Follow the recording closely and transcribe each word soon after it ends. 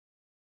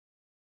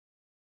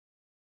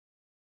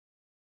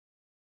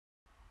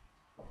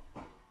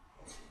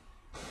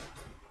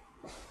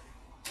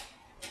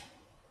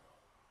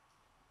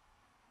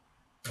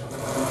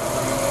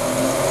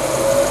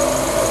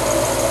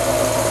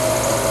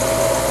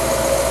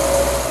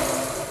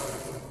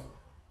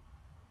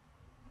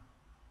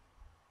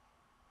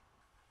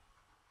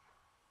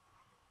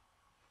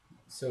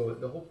So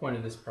the whole point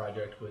of this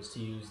project was to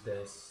use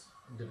this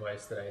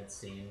device that I had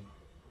seen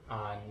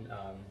on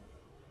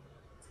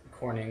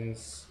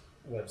Corning's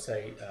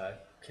website,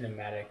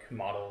 Kinematic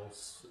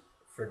Models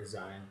for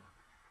Design,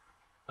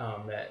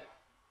 that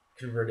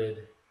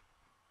converted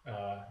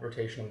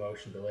rotational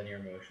motion to linear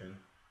motion.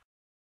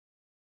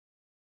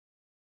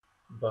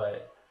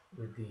 But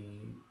with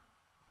the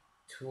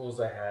tools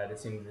I had, it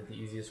seemed that the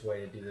easiest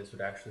way to do this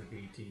would actually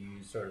be to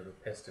use sort of a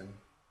piston.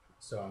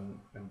 So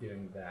I'm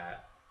doing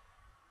that.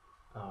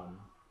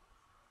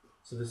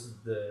 So this is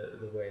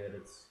the way that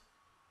it's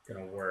going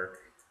to work.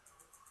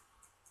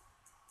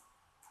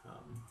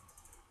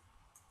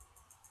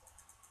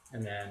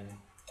 And then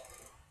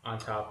on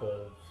top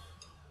of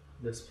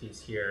this piece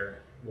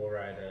here, we'll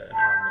ride an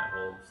arm that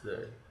holds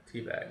the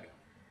tea bag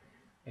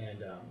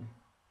and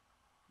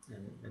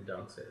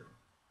dunks it.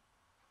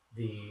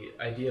 The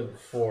idea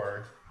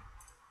before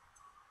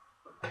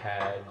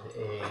had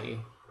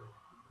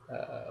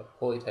a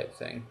pulley type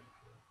thing.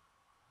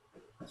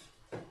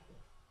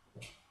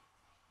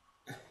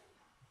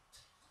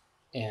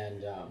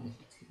 And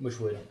which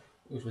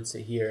would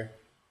sit here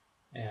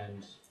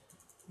and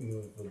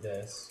move with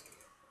this,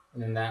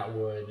 and then that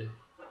would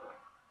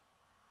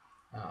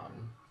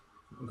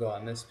go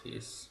on this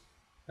piece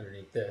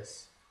underneath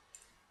this,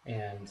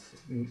 and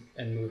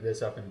move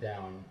this up and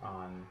down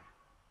on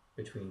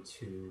between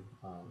two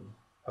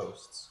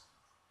posts.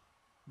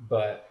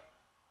 But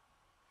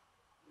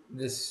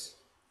the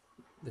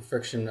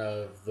friction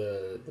of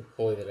the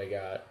pulley that I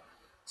got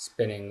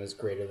spinning was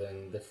greater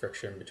than the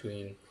friction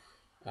between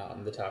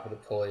the top of the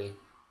pulley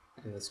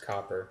and this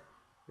copper,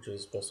 which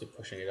was supposed to be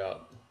pushing it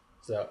up.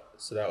 So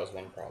that was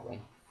one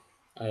problem.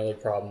 Another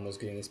problem was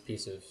getting this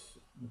piece of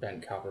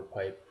bent copper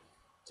pipe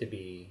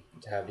to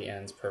have the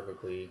ends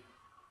perfectly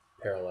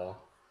parallel.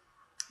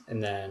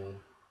 And then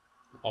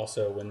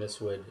also when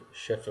this would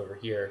shift over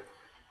here,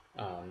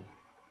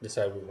 this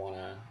side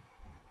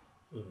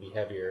would be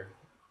heavier,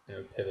 and it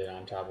would pivot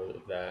on top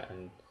of that,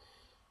 and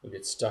would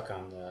get stuck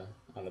on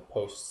the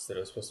posts that it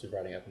was supposed to be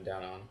riding up and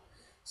down on.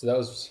 So that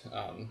was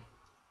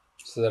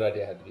so that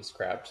idea had to be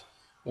scrapped.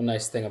 One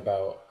nice thing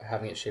about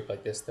having it shaped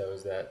like this, though,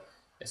 is that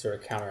it sort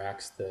of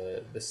counteracts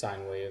the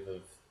sine wave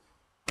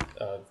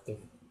of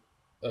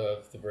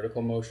the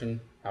vertical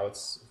motion. How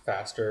it's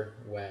faster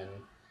when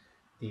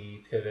the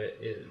pivot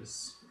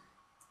is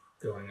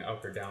going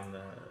up or down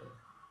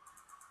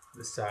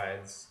the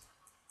sides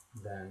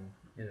than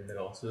in the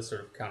middle. So this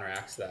sort of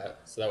counteracts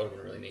that. So that would have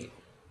been really neat.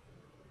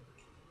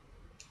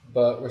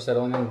 But we're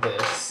settling on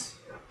this,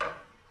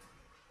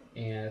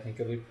 and I think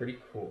it'll be pretty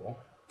cool.